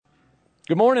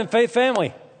Good morning, Faith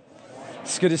Family.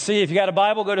 It's good to see you. If you got a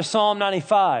Bible, go to Psalm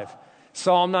 95.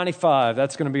 Psalm 95,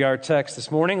 that's going to be our text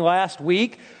this morning. Last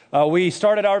week, we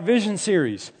started our vision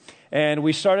series, and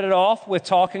we started it off with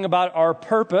talking about our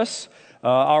purpose,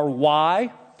 our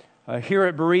why here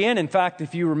at Berean. In fact,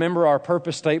 if you remember our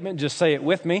purpose statement, just say it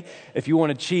with me. If you want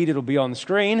to cheat, it'll be on the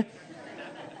screen.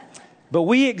 But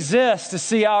we exist to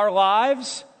see our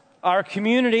lives, our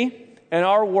community, and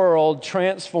our world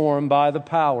transformed by the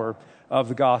power of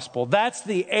the gospel. That's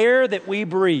the air that we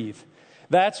breathe.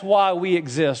 That's why we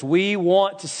exist. We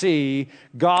want to see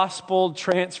gospel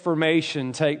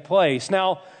transformation take place.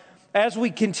 Now, as we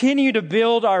continue to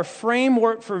build our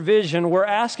framework for vision, we're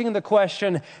asking the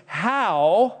question,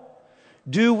 how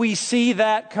do we see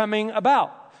that coming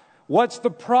about? What's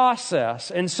the process?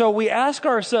 And so we ask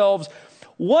ourselves,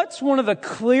 what's one of the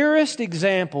clearest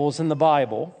examples in the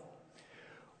Bible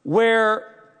where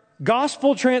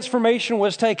gospel transformation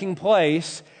was taking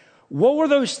place? What were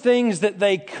those things that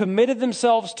they committed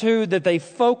themselves to, that they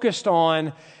focused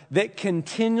on, that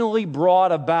continually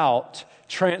brought about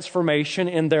transformation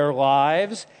in their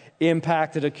lives,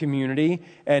 impacted a community,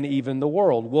 and even the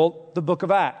world? Well, the book of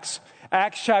Acts.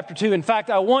 Acts chapter 2. In fact,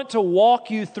 I want to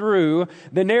walk you through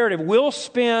the narrative. We'll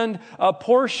spend a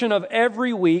portion of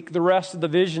every week, the rest of the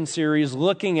vision series,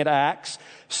 looking at Acts.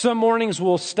 Some mornings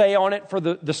we'll stay on it for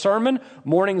the sermon.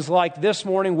 Mornings like this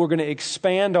morning, we're going to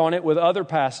expand on it with other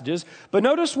passages. But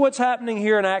notice what's happening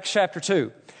here in Acts chapter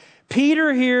 2.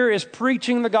 Peter here is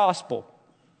preaching the gospel.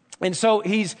 And so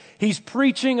he's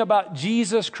preaching about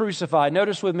Jesus crucified.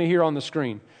 Notice with me here on the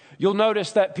screen. You'll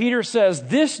notice that Peter says,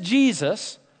 this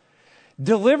Jesus,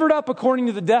 delivered up according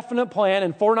to the definite plan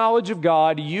and foreknowledge of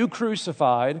God, you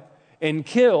crucified and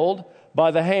killed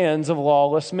by the hands of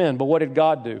lawless men. But what did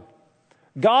God do?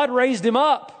 God raised him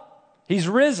up. He's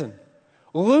risen,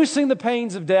 loosing the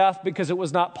pains of death because it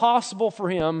was not possible for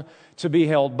him to be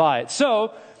held by it.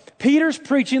 So Peter's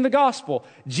preaching the gospel,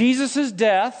 Jesus'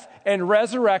 death and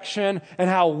resurrection, and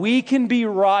how we can be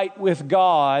right with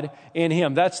God in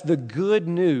him. That's the good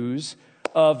news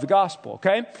of the gospel,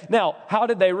 okay? Now, how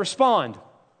did they respond?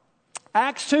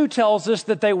 Acts 2 tells us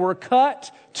that they were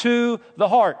cut to the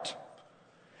heart.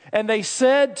 And they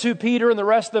said to Peter and the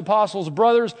rest of the apostles,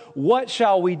 brothers, what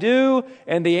shall we do?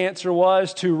 And the answer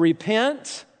was to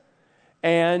repent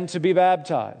and to be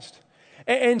baptized.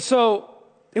 And so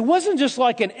it wasn't just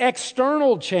like an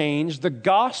external change. The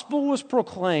gospel was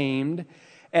proclaimed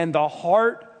and the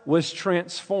heart was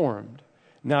transformed.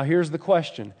 Now, here's the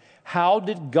question. How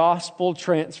did gospel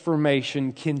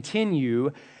transformation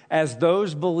continue as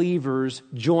those believers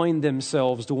joined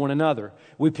themselves to one another?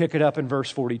 We pick it up in verse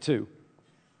 42.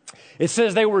 It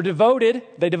says they devoted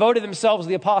themselves to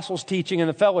the apostles' teaching and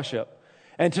the fellowship,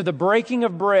 and to the breaking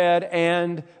of bread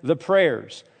and the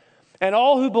prayers. And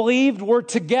all who believed were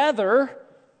together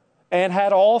and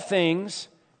had all things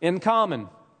in common.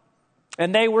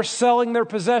 And they were selling their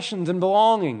possessions and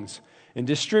belongings and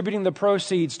distributing the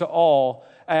proceeds to all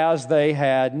as they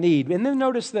had need. And then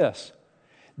notice this.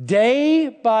 Day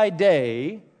by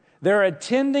day, they're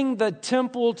attending the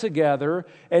temple together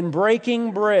and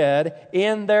breaking bread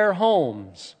in their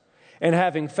homes. And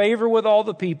having favor with all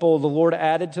the people, the Lord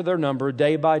added to their number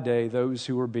day by day those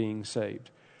who were being saved.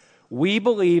 We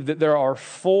believe that there are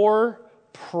four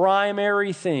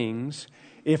primary things,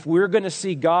 if we're going to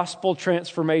see gospel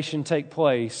transformation take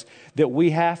place, that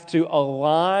we have to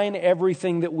align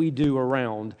everything that we do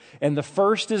around. And the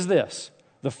first is this.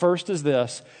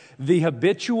 The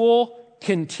habitual,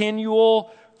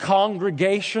 continual,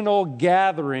 congregational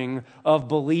gathering of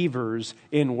believers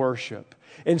in worship.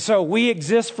 And so we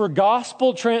exist for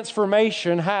gospel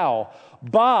transformation. How?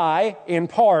 By, in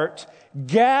part,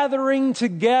 gathering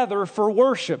together for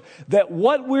worship. That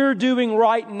what we're doing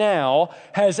right now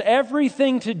has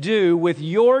everything to do with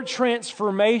your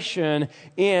transformation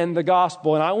in the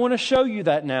gospel. And I want to show you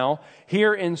that now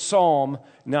here in Psalm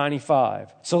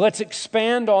 95. So let's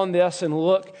expand on this and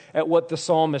look at what the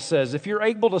psalmist says. If you're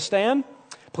able to stand,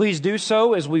 please do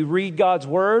so as we read God's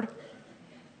word.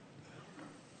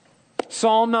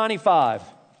 Psalm 95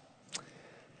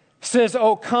 says,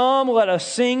 "O come, let us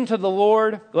sing to the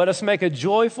Lord. Let us make a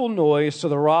joyful noise to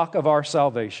the rock of our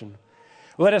salvation.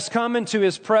 Let us come into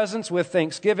his presence with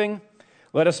thanksgiving.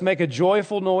 Let us make a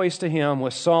joyful noise to him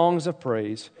with songs of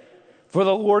praise. For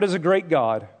the Lord is a great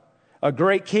God, a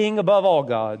great King above all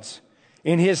gods.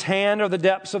 In his hand are the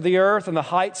depths of the earth, and the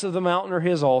heights of the mountain are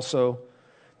his also.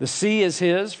 The sea is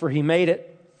his, for he made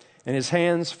it, and his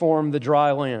hands formed the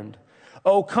dry land.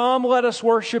 O come, let us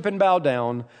worship and bow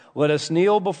down. Let us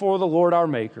kneel before the Lord our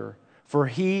Maker, for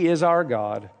he is our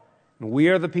God, and we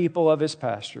are the people of his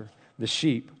pasture, the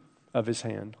sheep of His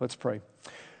hand. Let's pray.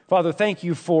 Father, thank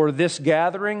you for this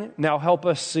gathering. Now help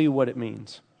us see what it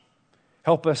means.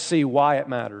 Help us see why it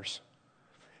matters.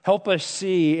 Help us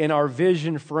see in our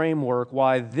vision framework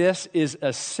why this is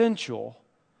essential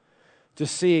to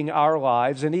seeing our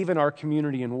lives and even our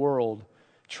community and world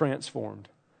transformed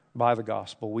by the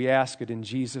gospel. We ask it in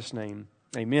Jesus' name.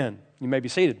 Amen. You may be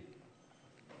seated.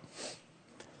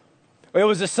 It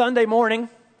was a Sunday morning.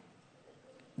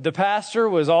 The pastor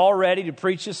was all ready to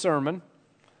preach his sermon.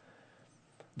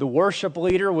 The worship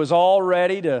leader was all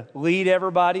ready to lead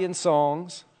everybody in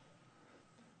songs.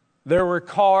 There were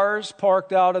cars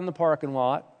parked out in the parking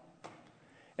lot,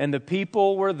 and the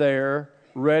people were there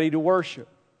ready to worship.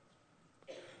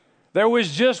 There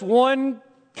was just one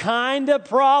kind of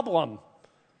problem.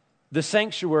 The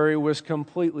sanctuary was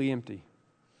completely empty.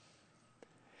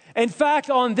 In fact,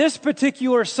 on this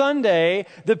particular Sunday,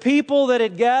 the people that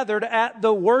had gathered at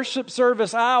the worship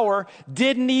service hour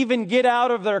didn't even get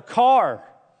out of their car.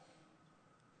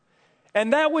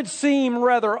 And that would seem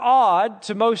rather odd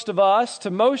to most of us,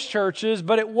 to most churches,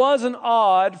 but it wasn't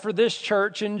odd for this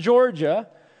church in Georgia,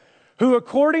 who,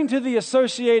 according to the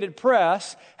Associated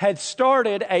Press, had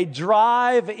started a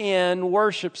drive-in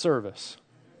worship service.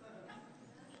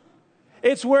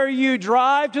 It's where you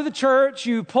drive to the church,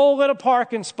 you pull at a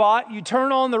parking spot, you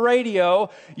turn on the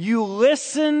radio, you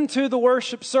listen to the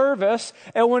worship service,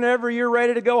 and whenever you're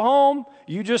ready to go home,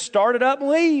 you just start it up and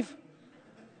leave.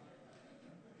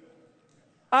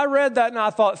 I read that and I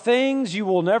thought, things you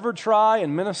will never try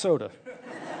in Minnesota.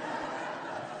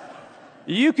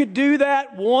 You could do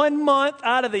that 1 month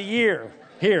out of the year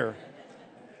here.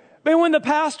 But when the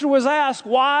pastor was asked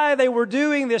why they were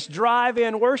doing this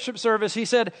drive-in worship service, he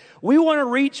said, we want to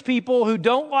reach people who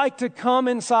don't like to come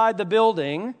inside the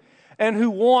building and who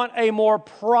want a more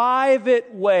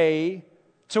private way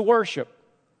to worship.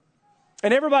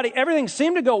 And everything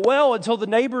seemed to go well until the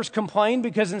neighbors complained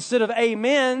because instead of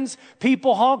amens,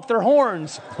 people honked their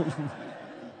horns.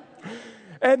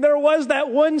 And there was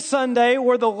that one Sunday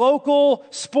where the local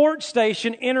sports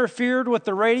station interfered with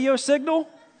the radio signal.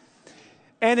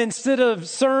 And instead of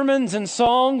sermons and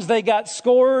songs, they got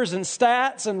scores and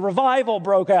stats, and revival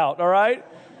broke out, all right?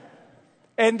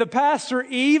 And the pastor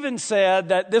even said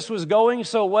that this was going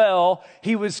so well,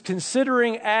 he was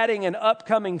considering adding an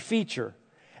upcoming feature,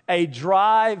 a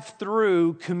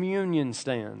drive-through communion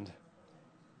stand.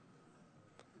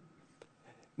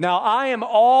 Now, I am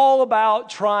all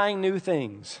about trying new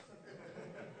things.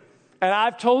 And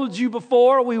I've told you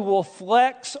before, we will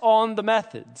flex on the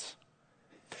methods.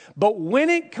 But when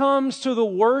it comes to the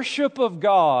worship of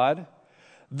God,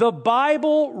 the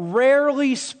Bible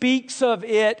rarely speaks of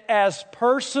it as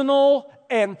personal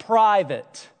and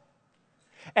private.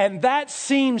 And that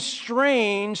seems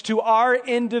strange to our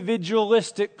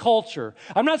individualistic culture.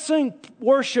 I'm not saying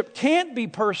worship can't be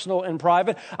personal and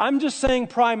private. I'm just saying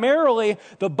primarily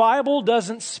the Bible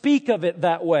doesn't speak of it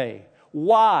that way.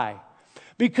 Why?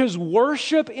 Because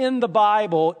worship in the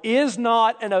Bible is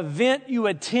not an event you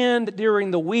attend during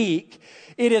the week.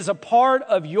 It is a part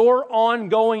of your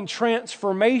ongoing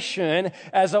transformation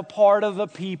as a part of the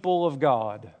people of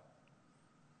God.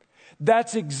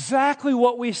 That's exactly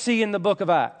what we see in the book of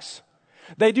Acts.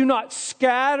 They do not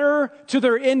scatter to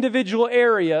their individual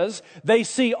areas. They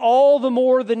see all the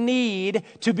more the need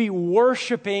to be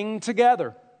worshiping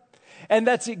together. And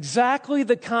that's exactly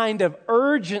the kind of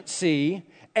urgency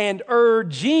and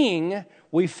urging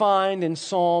we find in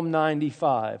Psalm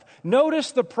 95.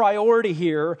 Notice the priority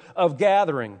here of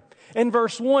gathering. In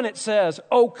verse 1 it says,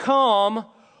 "O come,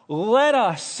 let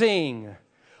us sing.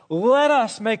 Let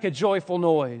us make a joyful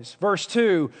noise." Verse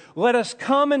 2, "Let us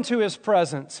come into His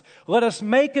presence. Let us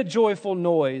make a joyful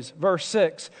noise." Verse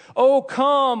 6, "O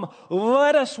come,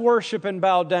 let us worship and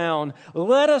bow down.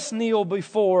 Let us kneel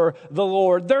before the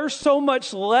Lord." There's so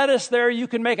much lettuce there you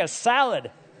can make a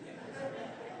salad.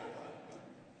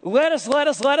 Let us.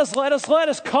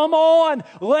 Come on,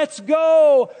 let's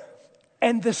go.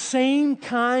 And the same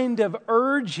kind of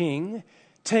urging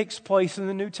takes place in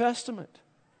the New Testament.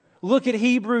 Look at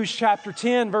Hebrews chapter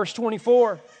 10, verse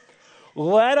 24.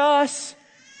 "Let us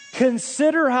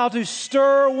consider how to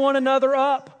stir one another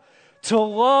up to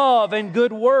love and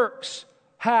good works."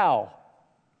 How?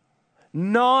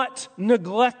 "Not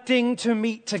neglecting to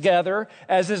meet together,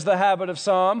 as is the habit of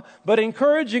some, but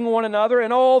encouraging one another,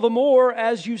 and all the more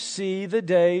as you see the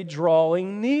day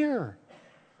drawing near."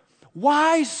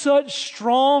 Why such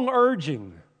strong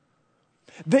urging?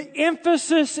 The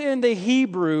emphasis in the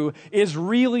Hebrew is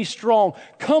really strong.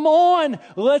 Come on,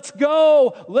 let's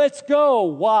go, let's go.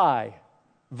 Why?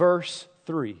 Verse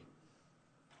 3.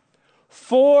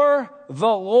 "For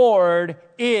the Lord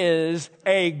is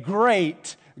a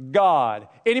great God.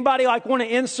 Anybody like want to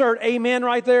insert amen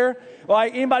right there?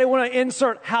 Like anybody want to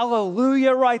insert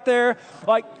hallelujah right there?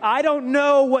 Like, I don't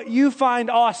know what you find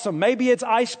awesome. Maybe it's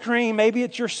ice cream. Maybe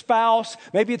it's your spouse.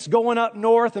 Maybe it's going up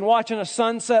north and watching a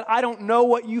sunset. I don't know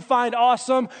what you find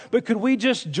awesome, but could we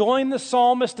just join the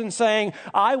psalmist in saying,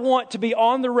 I want to be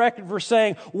on the record for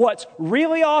saying what's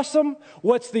really awesome,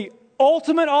 what's the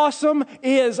ultimate awesome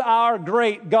is our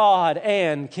great God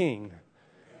and King.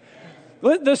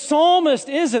 The psalmist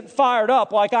isn't fired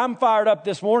up like I'm fired up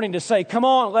this morning to say, come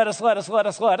on, let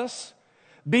us.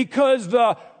 Because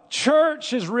the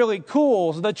church is really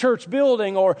cool, the church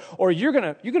building, or you're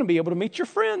gonna be able to meet your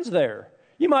friends there.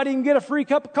 You might even get a free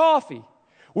cup of coffee.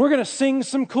 We're going to sing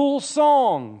some cool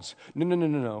songs.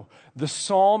 No. The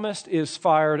psalmist is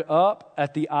fired up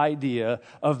at the idea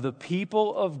of the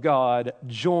people of God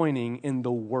joining in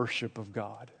the worship of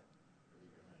God.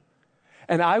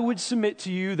 And I would submit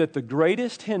to you that the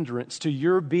greatest hindrance to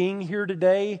your being here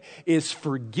today is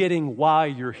forgetting why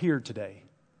you're here today.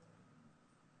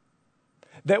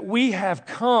 That we have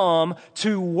come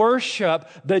to worship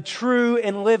the true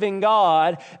and living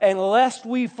God, and lest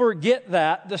we forget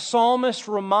that, the psalmist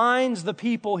reminds the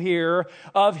people here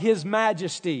of His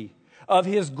majesty, of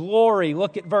His glory.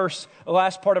 Look at the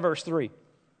last part of verse 3.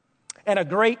 And a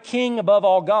great king above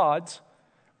all gods,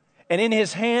 and in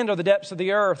His hand are the depths of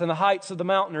the earth, and the heights of the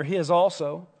mountain are His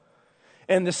also.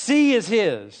 And the sea is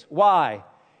His. Why?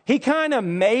 He kind of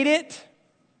made it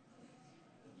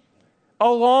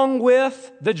along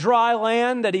with the dry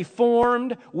land that He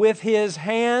formed with His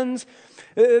hands.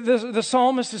 The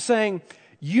psalmist is saying,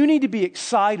 you need to be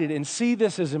excited and see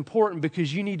this as important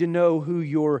because you need to know who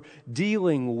you're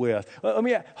dealing with. Let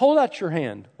me hold out your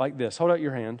hand like this. Hold out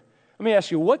your hand. Let me ask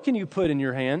you, what can you put in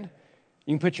your hand?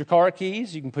 You can put your car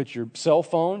keys, you can put your cell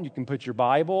phone, you can put your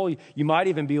Bible. You might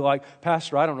even be like,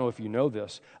 Pastor, I don't know if you know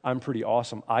this. I'm pretty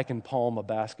awesome. I can palm a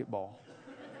basketball.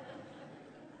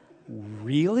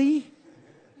 Really?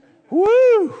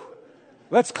 Woo!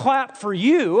 Let's clap for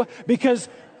you, because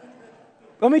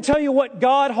let me tell you what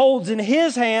God holds in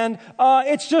His hand.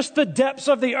 It's just the depths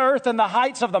of the earth and the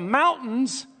heights of the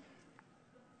mountains.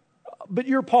 But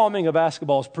your palming a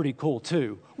basketball is pretty cool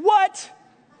too. What?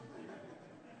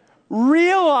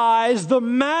 Realize the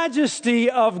majesty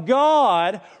of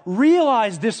God.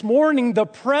 Realize this morning the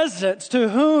presence to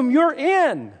whom you're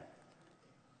in.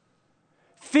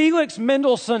 Felix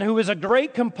Mendelssohn, who was a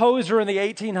great composer in the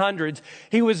 1800s,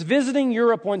 he was visiting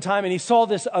Europe one time and he saw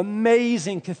this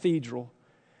amazing cathedral.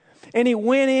 And he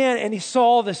went in and he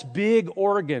saw this big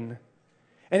organ.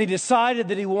 And he decided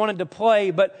that he wanted to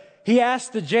play, but he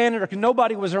asked the janitor, because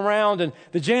nobody was around, and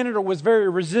the janitor was very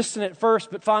resistant at first,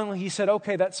 but finally he said,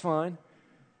 okay, that's fine.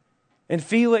 And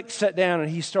Felix sat down and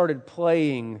he started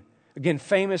playing, again,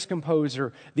 famous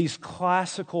composer, these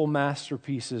classical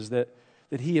masterpieces that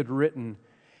he had written.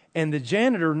 And the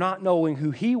janitor, not knowing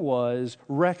who he was,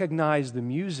 recognized the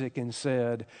music and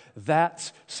said,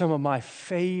 that's some of my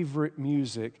favorite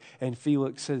music. And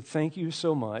Felix said, thank you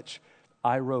so much.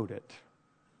 I wrote it.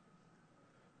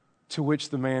 To which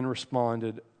the man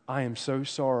responded, I am so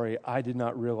sorry. I did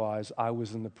not realize I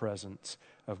was in the presence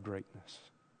of greatness.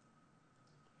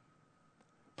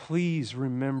 Please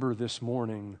remember this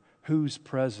morning whose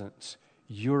presence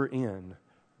you're in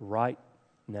right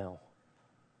now.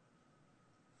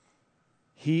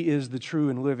 He is the true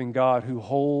and living God who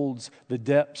holds the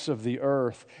depths of the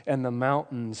earth and the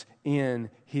mountains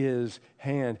in His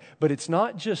hand. But it's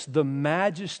not just the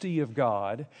majesty of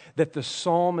God that the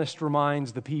psalmist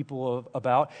reminds the people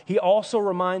about. He also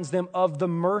reminds them of the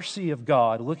mercy of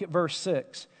God. Look at verse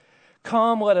 6.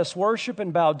 Come, let us worship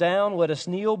and bow down. Let us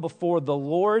kneel before the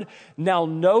Lord. Now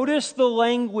notice the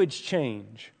language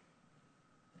change.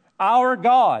 Our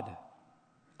God,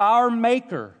 our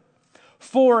Maker.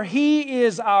 For He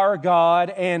is our God,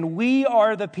 and we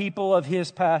are the people of His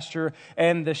pasture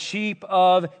and the sheep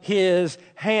of His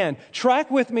hand. Track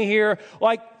with me here.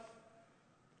 Like,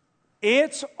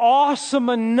 it's awesome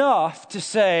enough to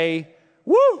say,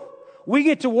 woo, we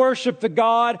get to worship the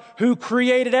God who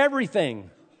created everything,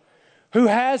 who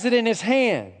has it in His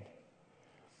hand.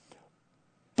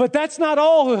 But that's not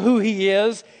all who He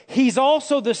is. He's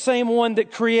also the same one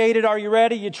that created, are you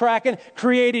ready? You tracking?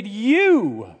 Created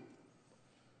you.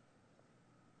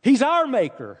 He's our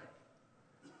Maker.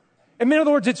 In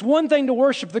other words, it's one thing to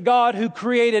worship the God who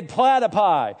created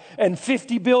platypi and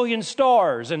 50 billion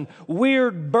stars and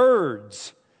weird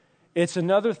birds. It's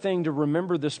another thing to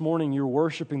remember this morning you're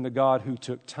worshiping the God who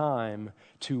took time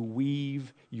to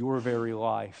weave your very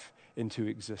life into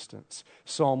existence.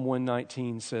 Psalm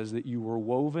 119 says that you were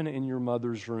woven in your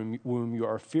mother's womb. You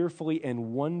are fearfully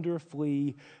and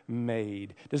wonderfully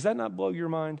made. Does that not blow your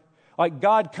mind? Like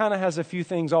God kind of has a few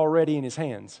things already in his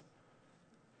hands.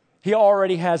 He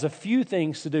already has a few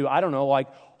things to do. I don't know, like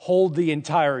hold the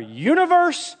entire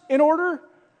universe in order.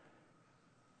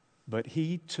 But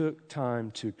he took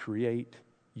time to create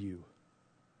you.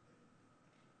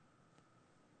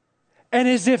 And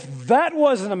as if that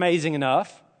wasn't amazing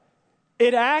enough,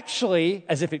 it actually,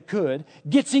 as if it could,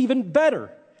 gets even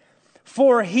better.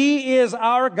 For he is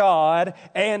our God,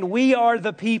 and we are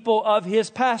the people of his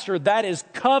pasture. That is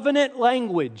covenant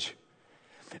language.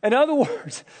 In other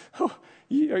words,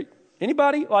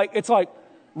 anybody? It's like,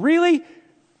 really?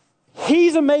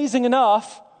 He's amazing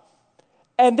enough,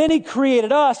 and then he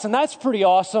created us, and that's pretty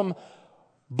awesome.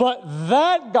 But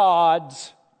that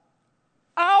God's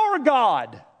our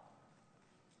God.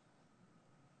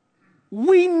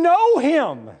 We know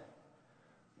him.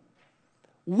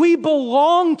 We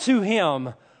belong to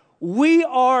him. We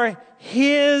are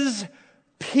his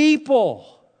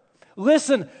people.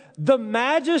 Listen, the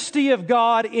majesty of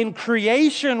God in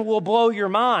creation will blow your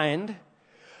mind,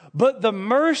 but the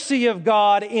mercy of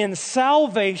God in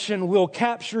salvation will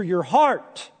capture your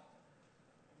heart.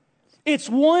 It's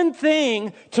one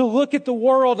thing to look at the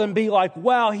world and be like,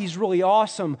 wow, he's really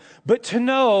awesome. But to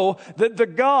know that the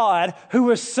God who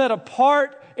was set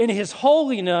apart in his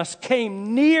holiness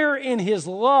came near in his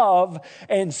love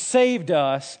and saved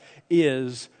us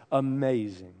is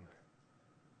amazing.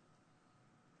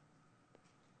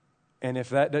 And if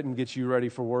that doesn't get you ready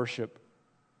for worship,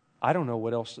 I don't know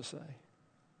what else to say.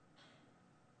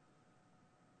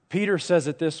 Peter says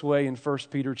it this way in 1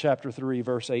 Peter chapter 3,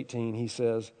 verse 18. He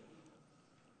says,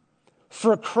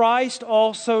 "For Christ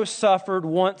also suffered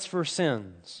once for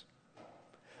sins,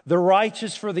 the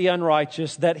righteous for the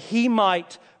unrighteous, that he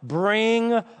might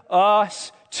bring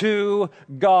us to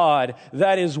God."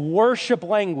 That is worship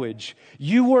language.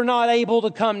 You were not able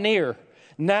to come near.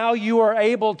 Now you are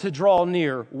able to draw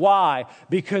near. Why?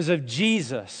 Because of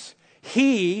Jesus.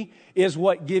 He is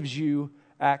what gives you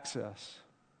access.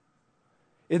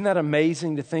 Isn't that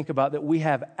amazing to think about that we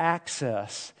have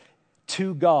access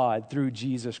to God through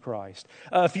Jesus Christ?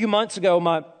 A few months ago,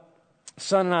 my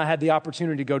son and I had the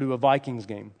opportunity to go to a Vikings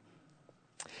game.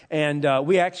 And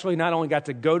we actually not only got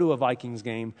to go to a Vikings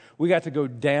game, we got to go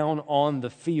down on the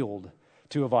field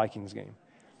to a Vikings game.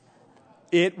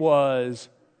 It was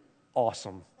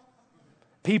awesome.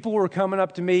 People were coming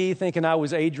up to me thinking I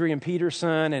was Adrian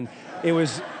Peterson, and it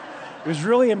was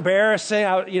really embarrassing.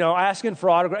 Asking for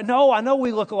autographs. No, I know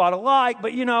we look a lot alike,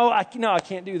 but I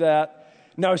can't do that.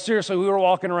 No, seriously, we were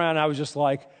walking around, and I was just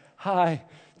like, "Hi,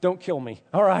 don't kill me.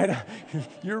 All right,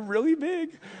 you're really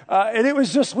big." And it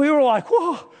was just, we were like,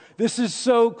 "Whoa, this is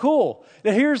so cool."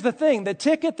 Now, here's the thing. The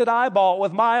ticket that I bought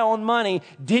with my own money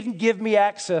didn't give me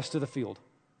access to the field.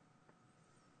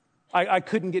 I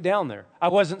couldn't get down there. I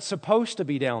wasn't supposed to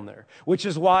be down there, which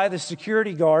is why the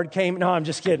security guard came. No, I'm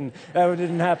just kidding. That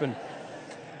didn't happen.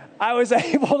 I was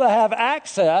able to have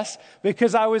access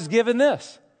because I was given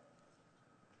this.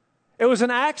 It was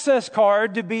an access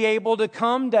card to be able to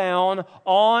come down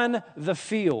on the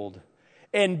field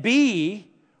and be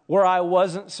where I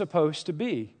wasn't supposed to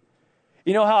be.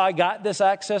 You know how I got this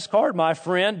access card? My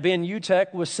friend, Ben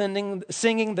Utek, was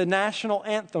singing the national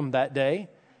anthem that day,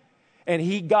 and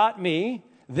he got me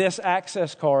this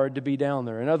access card to be down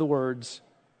there. In other words,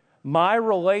 my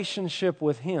relationship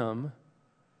with him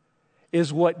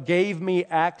is what gave me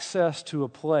access to a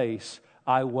place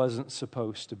I wasn't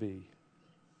supposed to be.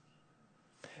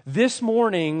 This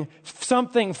morning,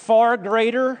 something far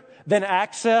greater than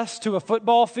access to a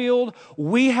football field,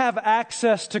 we have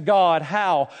access to God.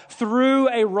 How? Through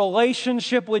a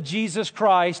relationship with Jesus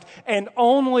Christ, and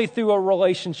only through a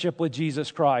relationship with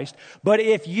Jesus Christ. But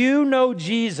if you know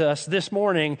Jesus this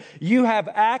morning, you have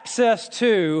access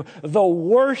to the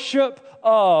worship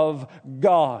of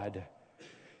God.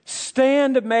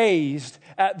 Stand amazed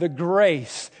at the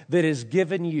grace that has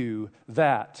given you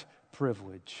that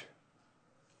privilege.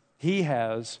 He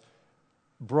has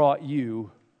brought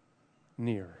you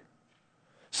near.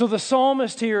 So the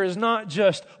psalmist here is not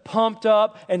just pumped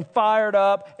up and fired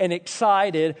up and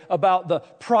excited about the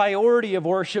priority of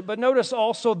worship, but notice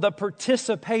also the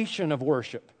participation of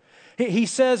worship. He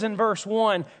says in verse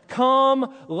 1,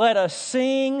 "Come, let us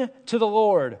sing to the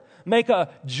Lord. Make a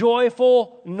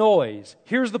joyful noise."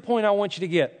 Here's the point I want you to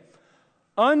get.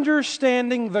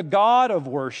 Understanding the God of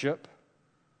worship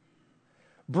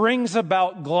brings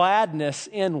about gladness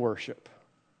in worship.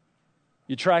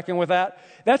 You tracking with that?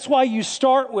 That's why you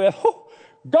start with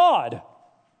God.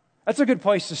 That's a good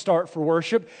place to start for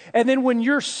worship. And then when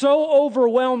you're so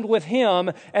overwhelmed with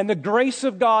Him and the grace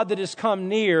of God that has come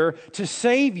near to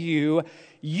save you,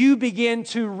 you begin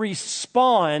to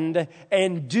respond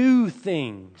and do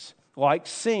things like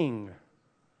sing.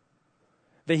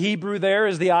 The Hebrew there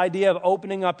is the idea of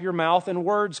opening up your mouth and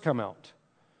words come out.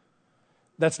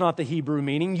 That's not the Hebrew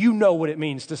meaning. You know what it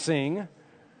means to sing.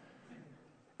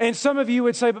 And some of you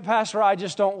would say, but Pastor, I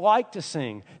just don't like to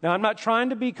sing. Now, I'm not trying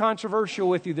to be controversial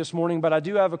with you this morning, but I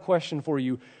do have a question for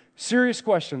you. Serious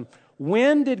question.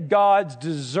 When did God's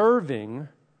deserving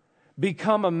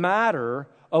become a matter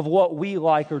of what we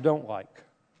like or don't like?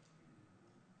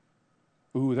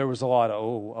 Ooh, there was a lot of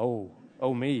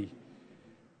oh me.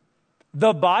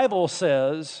 The Bible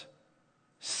says,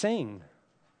 sing.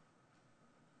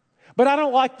 But I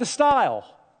don't like the style.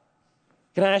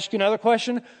 Can I ask you another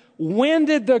question? When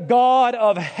did the God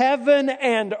of heaven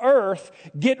and earth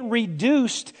get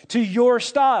reduced to your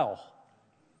style?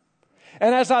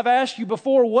 And as I've asked you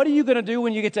before, what are you going to do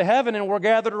when you get to heaven and we're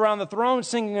gathered around the throne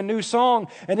singing a new song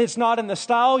and it's not in the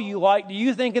style you like? Do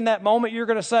you think in that moment you're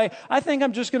going to say, I think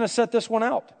I'm just going to set this one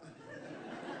out?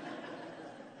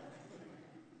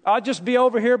 I'll just be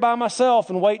over here by myself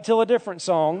and wait till a different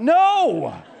song.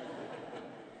 No!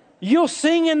 You'll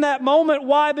sing in that moment.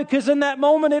 Why? Because in that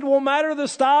moment it won't matter the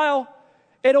style.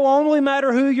 It'll only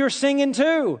matter who you're singing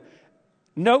to.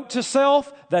 Note to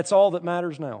self, that's all that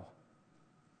matters now.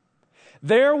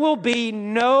 There will be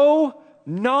no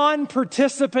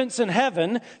non-participants in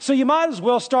heaven, so you might as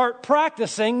well start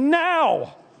practicing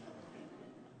now.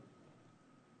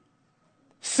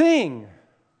 Sing.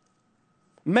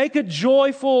 Make a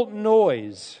joyful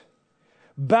noise.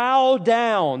 Bow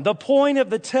down. The point of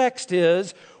the text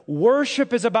is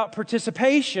worship is about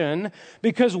participation,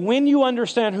 because when you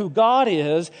understand who God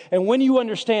is and when you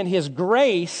understand His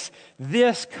grace,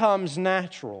 this comes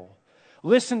natural.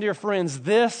 Listen, dear friends,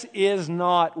 this is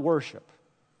not worship.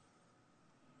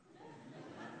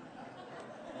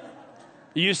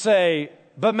 You say,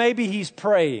 but maybe he's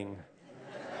praying.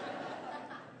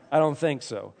 I don't think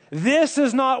so. This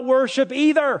is not worship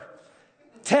either.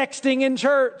 Texting in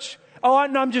church. Oh,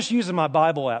 I'm just using my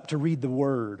Bible app to read the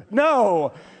Word.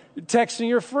 No, texting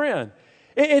your friend.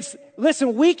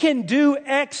 Listen, we can do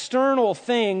external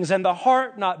things and the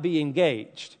heart not be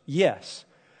engaged. Yes.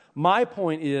 My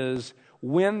point is,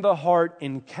 when the heart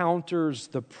encounters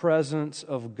the presence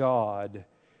of God,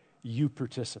 you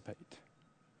participate.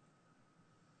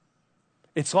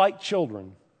 It's like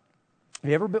children. Have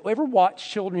you ever watched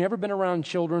children? You ever been around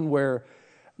children where,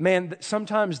 man,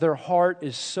 sometimes their heart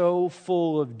is so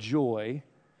full of joy,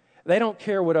 they don't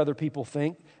care what other people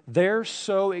think. They're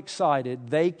so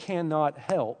excited, they cannot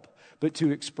help but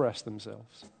to express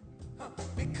themselves.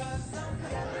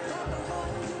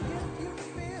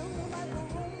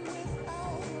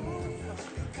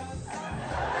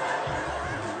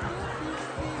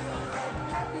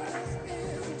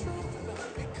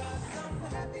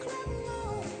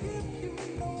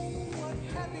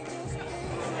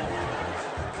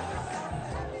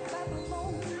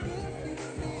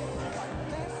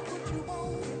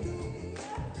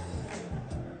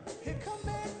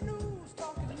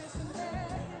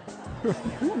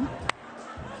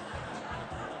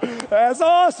 That's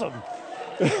awesome.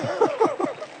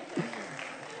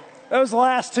 Those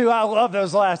last two, I love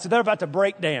those last two. They're about to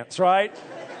break dance, right?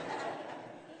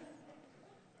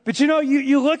 But you know,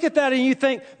 you look at that and you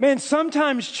think, man,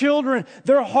 sometimes children,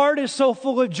 their heart is so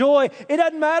full of joy. It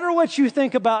doesn't matter what you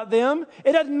think about them.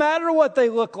 It doesn't matter what they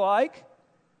look like.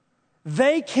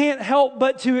 They can't help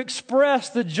but to express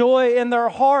the joy in their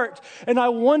heart. And I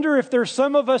wonder if there's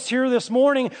some of us here this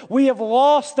morning, we have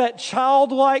lost that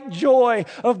childlike joy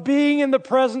of being in the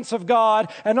presence of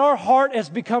God, and our heart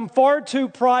has become far too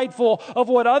prideful of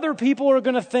what other people are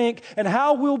going to think and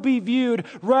how we'll be viewed,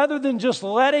 rather than just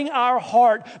letting our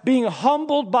heart, being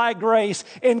humbled by grace,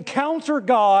 encounter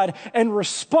God and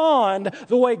respond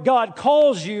the way God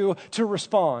calls you to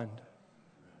respond.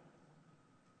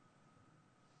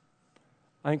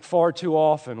 I think far too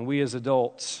often we as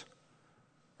adults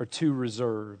are too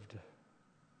reserved.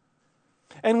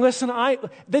 And listen,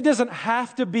 that doesn't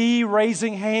have to be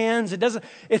raising hands.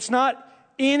 It's not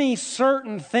any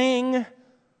certain thing,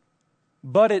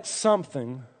 but it's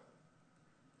something.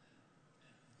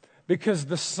 Because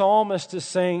the psalmist is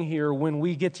saying here, when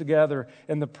we get together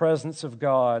in the presence of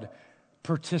God,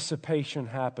 participation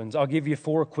happens. I'll give you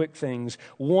 4 quick things.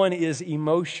 One is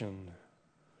emotion.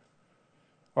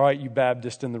 All right, you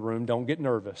Baptists in the room, don't get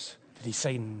nervous. Did he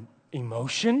say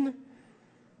emotion?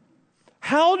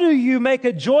 How do you make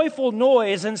a joyful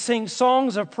noise and sing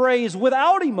songs of praise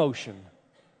without emotion?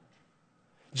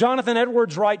 Jonathan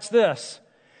Edwards writes this: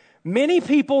 Many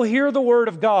people hear the Word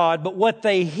of God, but what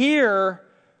they hear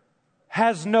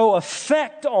has no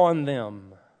effect on them.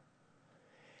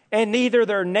 And neither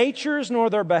their natures nor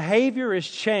their behavior is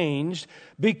changed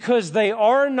because they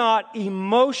are not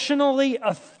emotionally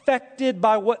affected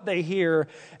by what they hear.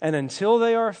 And until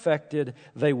they are affected,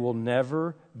 they will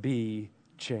never be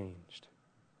changed.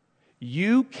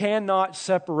 You cannot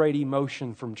separate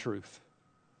emotion from truth.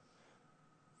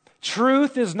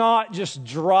 Truth is not just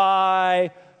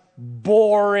dry,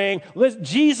 boring.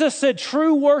 Jesus said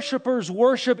true worshipers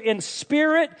worship in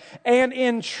spirit and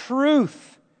in truth.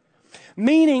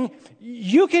 Meaning,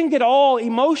 you can get all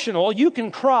emotional, you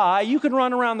can cry, you can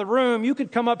run around the room, you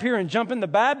could come up here and jump in the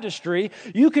baptistry,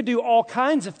 you could do all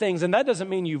kinds of things, and that doesn't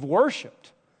mean you've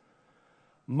worshiped.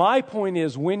 My point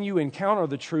is, when you encounter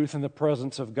the truth in the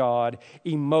presence of God,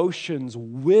 emotions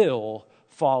will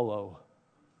follow.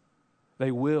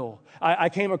 They will. I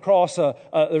came across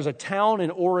there's a town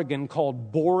in Oregon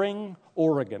called Boring,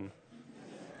 Oregon.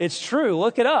 It's true,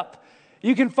 look it up.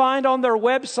 You can find on their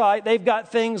website, they've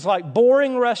got things like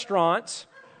boring restaurants,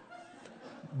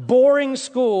 boring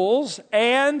schools,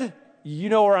 and, you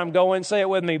know where I'm going, say it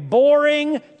with me,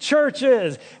 boring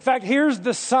churches. In fact, here's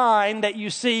the sign that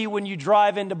you see when you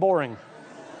drive into Boring.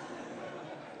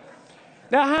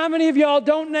 Now, how many of y'all,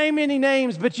 don't name any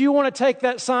names, but you want to take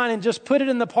that sign and just put it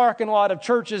in the parking lot of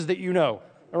churches that you know,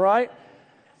 all right?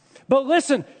 But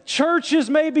listen, churches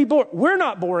may be boring. We're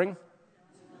not boring.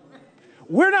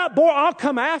 We're not boring. I'll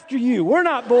come after you. We're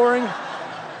not boring.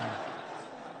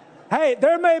 Hey,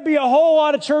 there may be a whole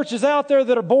lot of churches out there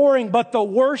that are boring, but the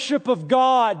worship of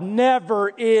God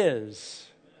never is.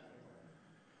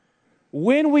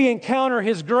 When we encounter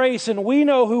His grace and we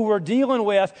know who we're dealing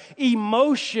with,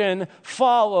 emotion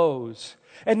follows.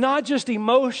 And not just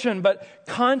emotion, but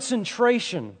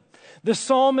concentration. The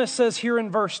psalmist says here in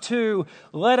verse 2,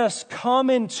 let us come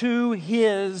into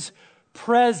His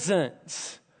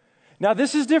presence. Now,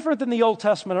 this is different than the Old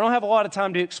Testament. I don't have a lot of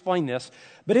time to explain this.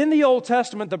 But in the Old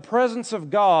Testament, the presence of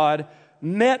God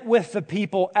met with the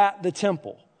people at the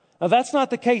temple. Now, that's not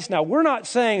the case now. We're not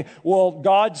saying, well,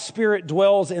 God's Spirit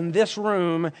dwells in this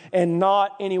room and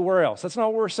not anywhere else. That's not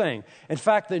what we're saying. In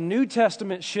fact, the New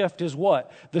Testament shift is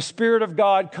what? The Spirit of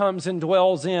God comes and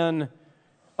dwells in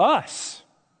us.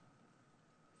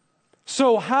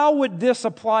 So how would this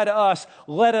apply to us?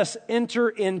 Let us enter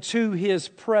into His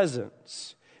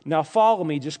presence. Now, follow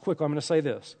me just quickly. I'm going to say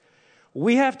this.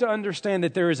 We have to understand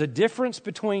that there is a difference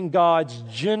between God's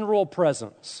general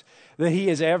presence, that He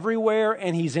is everywhere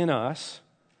and He's in us,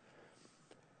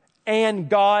 and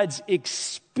God's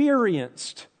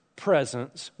experienced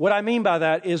presence. What I mean by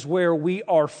that is where we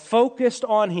are focused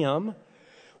on Him,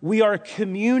 we are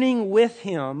communing with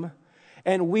Him,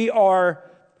 and we are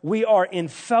in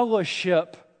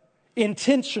fellowship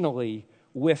intentionally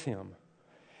with Him.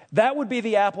 That would be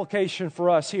the application for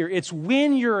us here. It's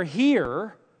when you're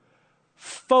here,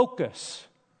 focus.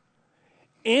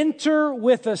 Enter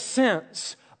with a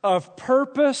sense of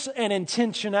purpose and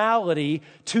intentionality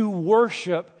to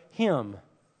worship Him.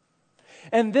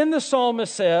 And then the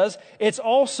psalmist says it's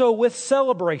also with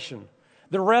celebration.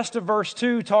 The rest of verse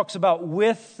 2 talks about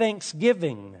with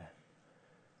thanksgiving.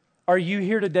 Are you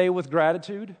here today with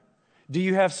gratitude? Do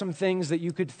you have some things that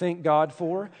you could thank God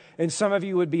for? And some of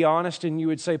you would be honest and you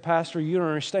would say, Pastor, you don't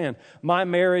understand. My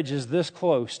marriage is this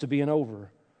close to being over.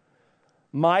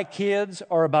 My kids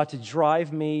are about to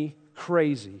drive me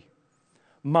crazy.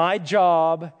 My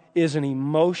job is an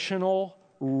emotional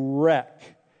wreck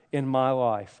in my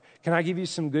life. Can I give you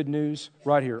some good news?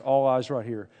 Right here, all eyes right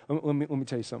here. Let me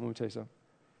tell you something.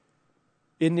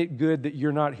 Isn't it good that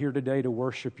you're not here today to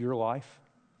worship your life?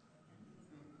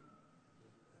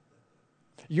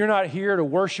 You're not here to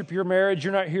worship your marriage.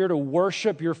 You're not here to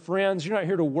worship your friends. You're not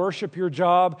here to worship your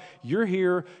job. You're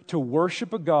here to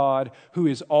worship a God who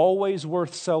is always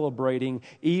worth celebrating,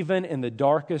 even in the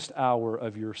darkest hour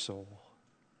of your soul.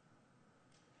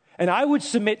 And I would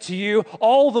submit to you,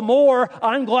 all the more,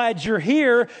 I'm glad you're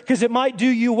here, because it might do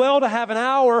you well to have an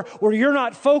hour where you're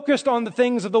not focused on the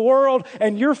things of the world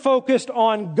and you're focused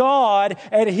on God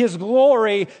and His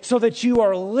glory so that you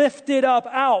are lifted up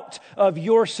out of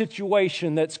your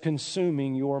situation that's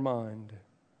consuming your mind.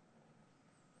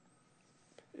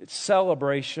 It's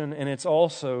celebration and it's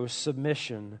also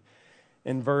submission.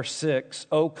 In verse 6,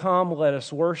 "O come, let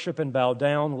us worship and bow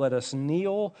down, let us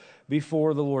kneel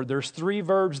before the Lord." There's 3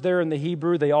 verbs there in the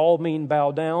Hebrew. They all mean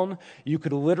bow down. You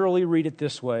could literally read it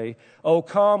this way: "O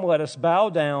come, let us bow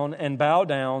down, and bow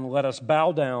down, let us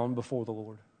bow down before the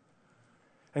Lord."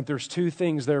 I think there's 2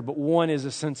 things there, but one is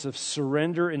a sense of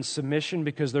surrender and submission,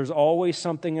 because there's always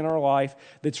something in our life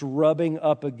that's rubbing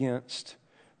up against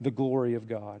the glory of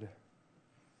God.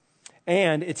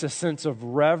 And it's a sense of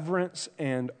reverence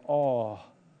and awe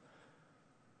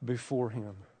before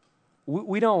Him.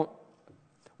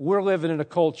 We're living in a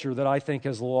culture that I think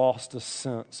has lost a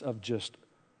sense of just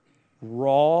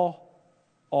raw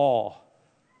awe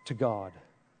to God.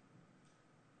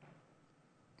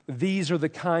 These are the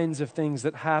kinds of things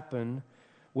that happen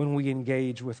when we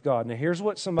engage with God. Now, here's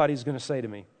what somebody's going to say to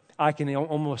me. I can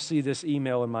almost see this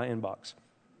email in my inbox.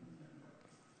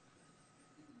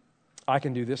 I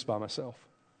can do this by myself.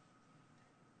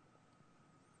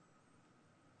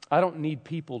 I don't need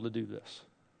people to do this.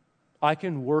 I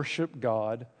can worship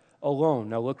God alone.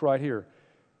 Now look right here.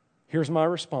 Here's my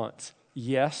response.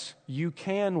 Yes, you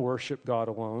can worship God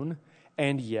alone,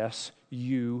 and yes,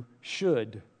 you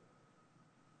should.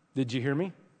 Did you hear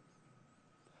me?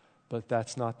 But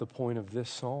that's not the point of this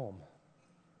psalm.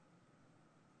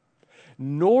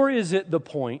 Nor is it the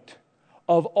point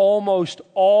of almost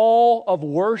all of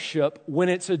worship when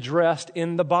it's addressed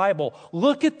in the Bible.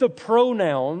 Look at the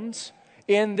pronouns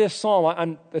in this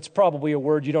psalm. It's probably a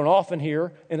word you don't often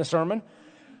hear in a sermon.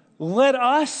 Let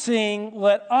us sing,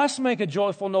 let us make a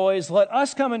joyful noise, let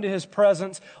us come into His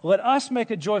presence, let us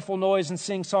make a joyful noise and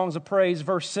sing songs of praise.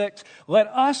 Verse 6, let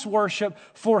us worship,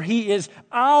 for He is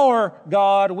our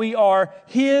God, we are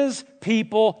His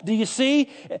people. Do you see?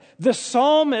 The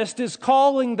psalmist is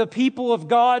calling the people of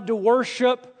God to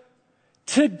worship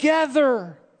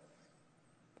together.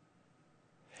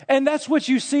 And that's what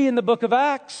you see in the book of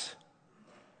Acts.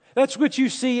 That's what you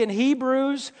see in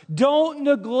Hebrews. Don't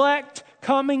neglect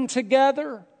coming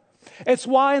together. It's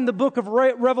why in the book of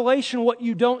Revelation, what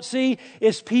you don't see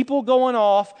is people going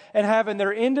off and having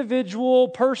their individual,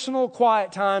 personal,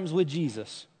 quiet times with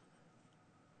Jesus.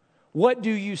 What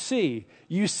do you see?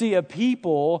 You see a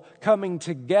people coming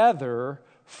together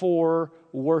for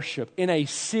worship in a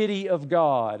city of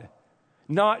God.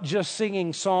 Not just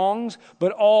singing songs,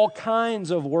 but all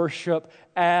kinds of worship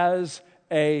as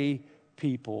a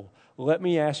people. Let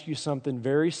me ask you something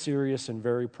very serious and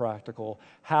very practical.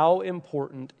 How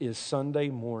important is Sunday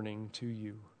morning to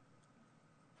you?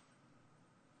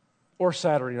 Or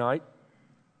Saturday night?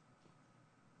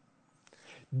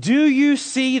 Do you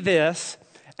see this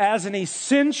as an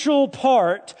essential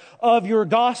part of your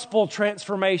gospel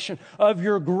transformation, of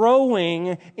your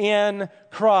growing in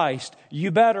Christ?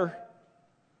 You better.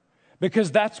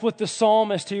 Because that's what the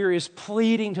psalmist here is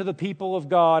pleading to the people of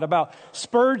God about.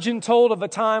 Spurgeon told of a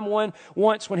time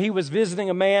once when he was visiting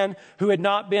a man who had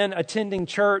not been attending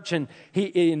church, and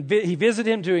he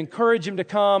visited him to encourage him to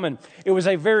come, and it was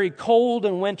a very cold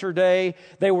and winter day.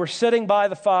 They were sitting by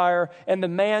the fire, and the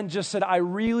man just said, I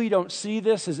really don't see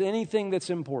this as anything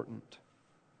that's important.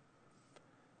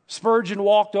 Spurgeon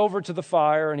walked over to the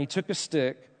fire, and he took a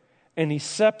stick, and he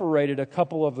separated a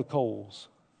couple of the coals.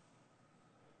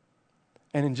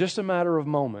 And in just a matter of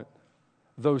moment,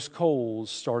 those coals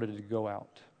started to go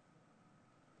out.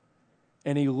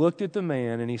 And he looked at the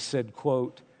man and he said,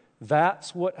 quote,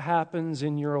 that's what happens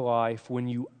in your life when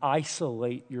you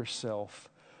isolate yourself.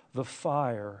 The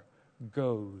fire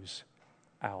goes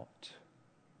out.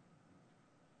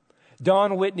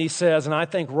 Don Whitney says, and I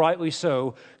think rightly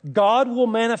so, God will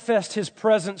manifest His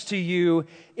presence to you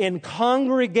in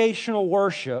congregational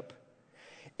worship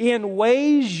in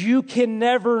ways you can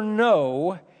never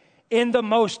know in the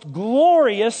most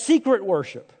glorious secret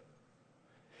worship.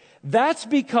 That's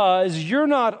because you're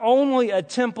not only a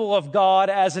temple of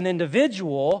God as an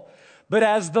individual, but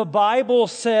as the Bible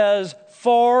says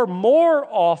far more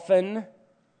often,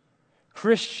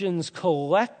 Christians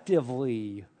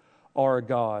collectively are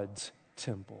God's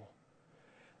temple.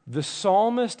 The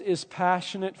psalmist is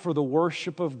passionate for the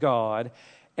worship of God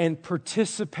and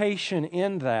participation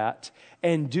in that,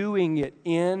 and doing it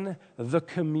in the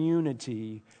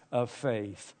community of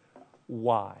faith.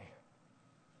 Why?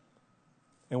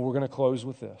 And we're going to close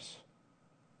with this.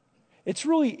 It's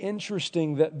really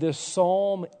interesting that this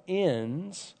psalm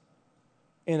ends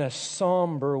in a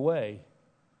somber way.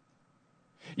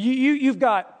 You've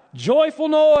got joyful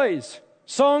noise,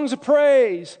 songs of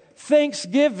praise,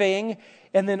 thanksgiving,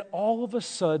 and then all of a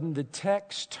sudden the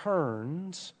text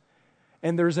turns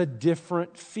and there's a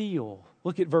different feel.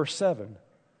 Look at verse 7.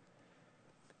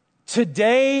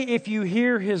 Today, if you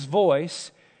hear His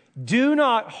voice, do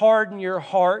not harden your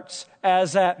hearts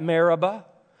as at Meribah,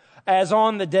 as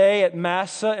on the day at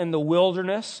Massah in the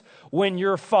wilderness, when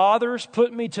your fathers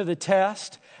put me to the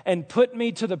test and put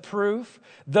me to the proof,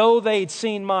 though they'd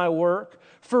seen my work.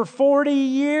 For 40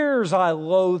 years I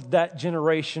loathed that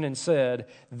generation and said,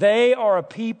 they are a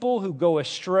people who go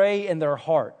astray in their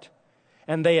heart,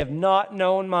 and they have not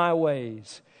known my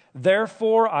ways.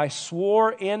 Therefore I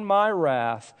swore in my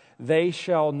wrath, they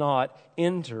shall not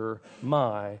enter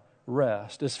my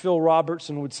rest. As Phil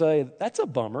Robertson would say, that's a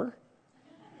bummer.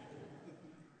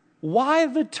 Why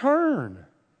the turn?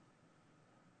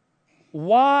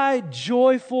 Why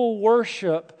joyful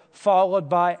worship followed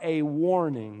by a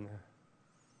warning?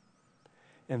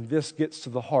 And this gets to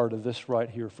the heart of this right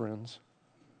here, friends.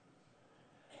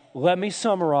 Let me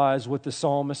summarize what the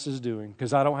psalmist is doing,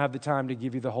 because I don't have the time to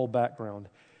give you the whole background.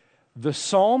 The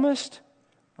psalmist,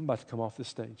 I'm about to come off this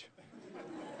stage.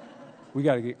 We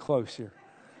got to get close here.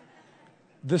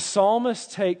 The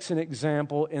psalmist takes an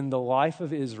example in the life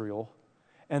of Israel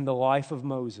and the life of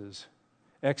Moses.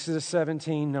 Exodus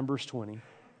 17, Numbers 20.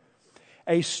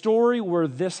 A story where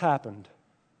this happened.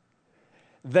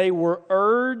 They were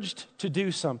urged to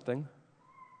do something.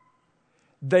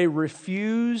 They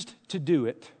refused to do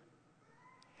it.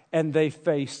 And they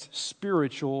faced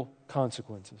spiritual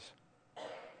consequences.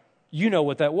 You know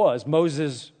what that was.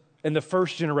 Moses and the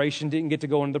first generation didn't get to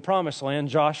go into the promised land.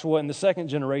 Joshua and the second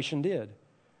generation did.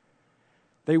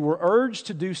 They were urged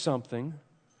to do something,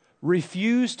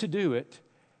 refused to do it,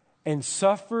 and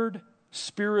suffered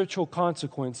spiritual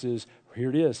consequences. Here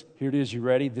it is. Here it is. You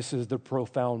ready? This is the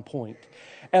profound point.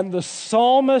 And the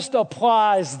psalmist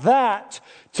applies that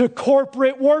to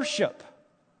corporate worship.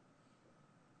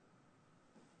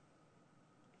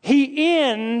 He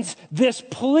ends this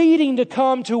pleading to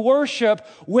come to worship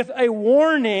with a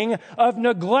warning of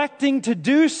neglecting to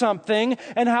do something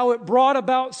and how it brought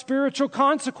about spiritual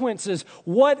consequences.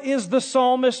 What is the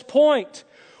psalmist's point?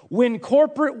 When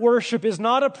corporate worship is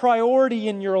not a priority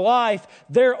in your life,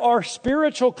 there are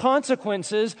spiritual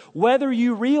consequences whether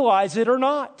you realize it or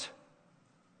not.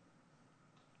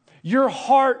 Your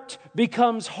heart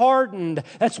becomes hardened.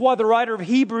 That's why the writer of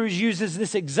Hebrews uses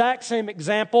this exact same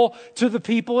example to the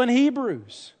people in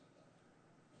Hebrews.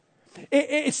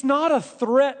 It's not a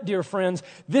threat, dear friends.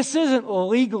 This isn't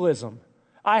legalism.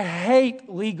 I hate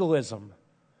legalism.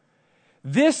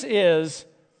 It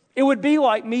would be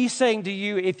like me saying to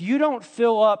you, if you don't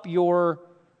fill up your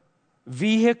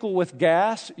vehicle with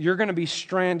gas, you're going to be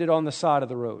stranded on the side of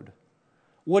the road.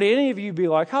 Would any of you be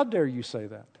like, how dare you say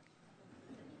that?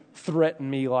 Threaten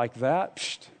me like that?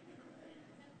 Psst.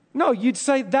 No, you'd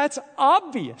say that's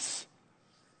obvious.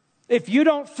 If you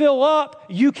don't fill up,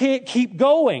 you can't keep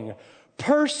going.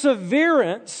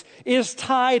 Perseverance is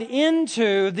tied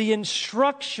into the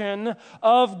instruction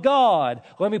of God.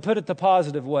 Let me put it the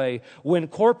positive way. When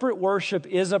corporate worship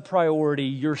is a priority,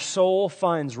 your soul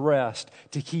finds rest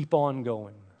to keep on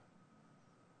going.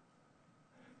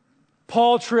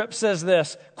 Paul Tripp says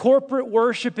this, corporate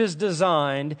worship is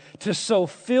designed to so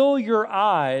fill your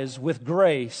eyes with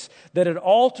grace that it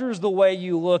alters the way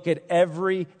you look at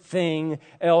everything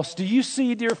else. Do you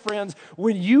see, dear friends,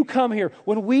 when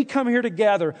we come here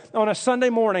together on a Sunday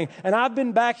morning, and I've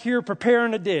been back here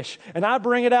preparing a dish, and I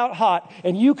bring it out hot,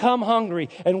 and you come hungry,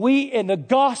 and the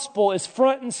gospel is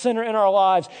front and center in our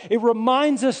lives, it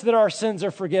reminds us that our sins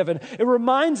are forgiven. It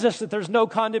reminds us that there's no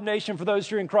condemnation for those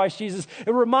who are in Christ Jesus.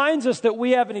 It reminds us that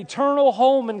we have an eternal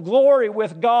home and glory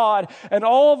with God, and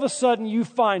all of a sudden you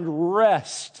find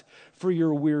rest for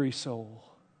your weary soul.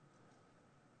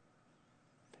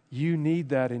 You need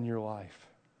that in your life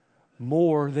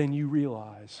more than you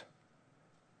realize.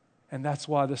 And that's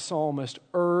why the psalmist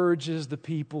urges the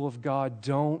people of God,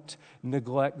 don't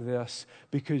neglect this,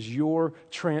 because your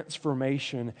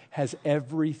transformation has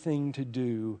everything to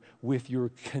do with your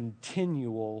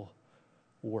continual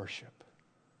worship.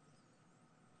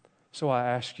 So I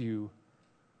ask you,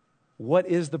 what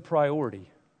is the priority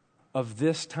of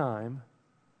this time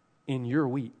in your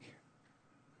week?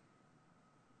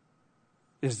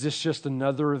 Is this just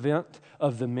another event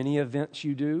of the many events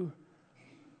you do?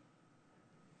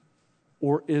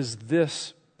 Or is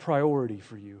this priority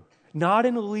for you? Not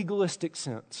in a legalistic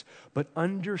sense, but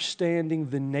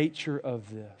understanding the nature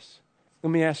of this.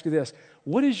 Let me ask you this.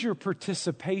 What is your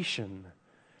participation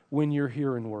when you're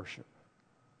here in worship?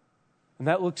 And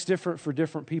that looks different for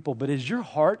different people, but is your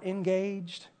heart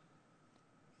engaged?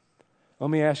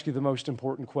 Let me ask you the most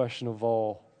important question of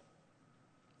all.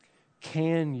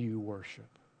 Can you worship?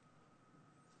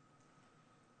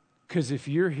 Because if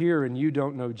you're here and you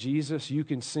don't know Jesus, you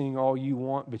can sing all you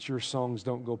want, but your songs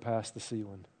don't go past the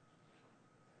ceiling.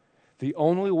 The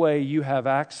only way you have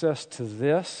access to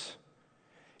this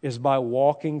is by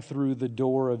walking through the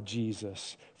door of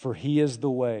Jesus, for He is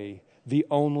the way, the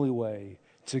only way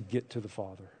to get to the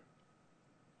Father.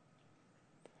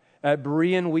 At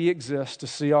Berean, we exist to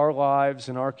see our lives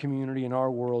and our community and our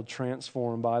world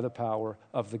transformed by the power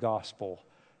of the gospel.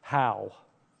 How?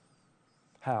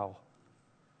 How?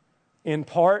 In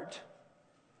part,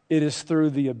 it is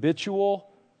through the habitual,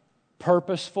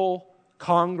 purposeful,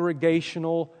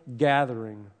 congregational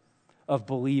gathering of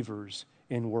believers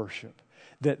in worship.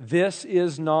 That this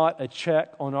is not a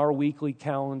check on our weekly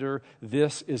calendar.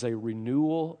 This is a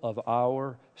renewal of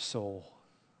our soul.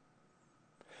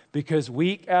 Because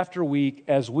week after week,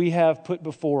 as we have put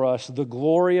before us the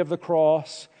glory of the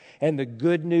cross and the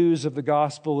good news of the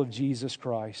gospel of Jesus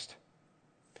Christ,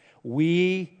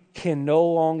 we can no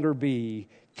longer be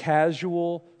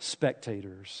casual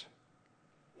spectators.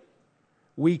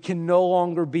 We can no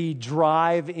longer be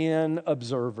drive-in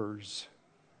observers.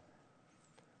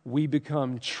 We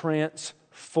become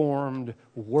transformed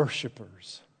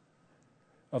worshipers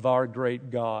of our great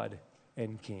God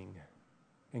and King.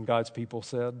 And God's people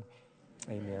said,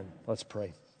 amen. Let's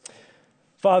pray.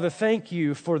 Father, thank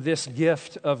you for this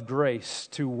gift of grace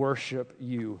to worship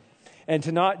you. And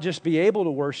to not just be able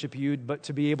to worship you, but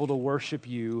to be able to worship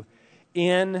you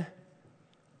in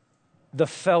the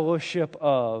fellowship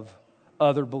of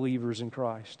other believers in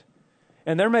Christ.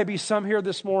 And there may be some here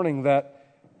this morning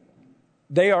that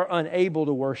they are unable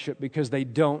to worship because they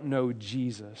don't know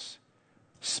Jesus.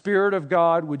 Spirit of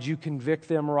God, would you convict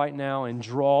them right now and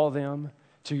draw them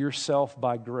to yourself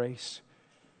by grace?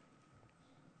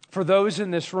 For those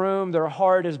in this room, their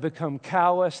heart has become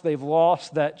callous. They've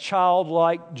lost that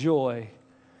childlike joy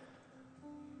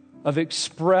of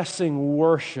expressing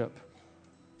worship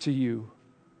to you.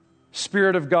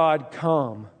 Spirit of God,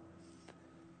 come.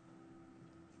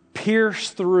 Pierce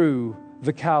through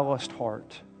the calloused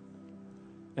heart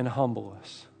and humble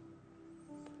us.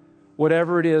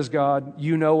 Whatever it is, God,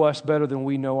 you know us better than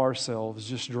we know ourselves.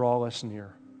 Just draw us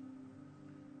near.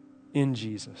 In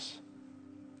Jesus.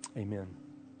 Amen.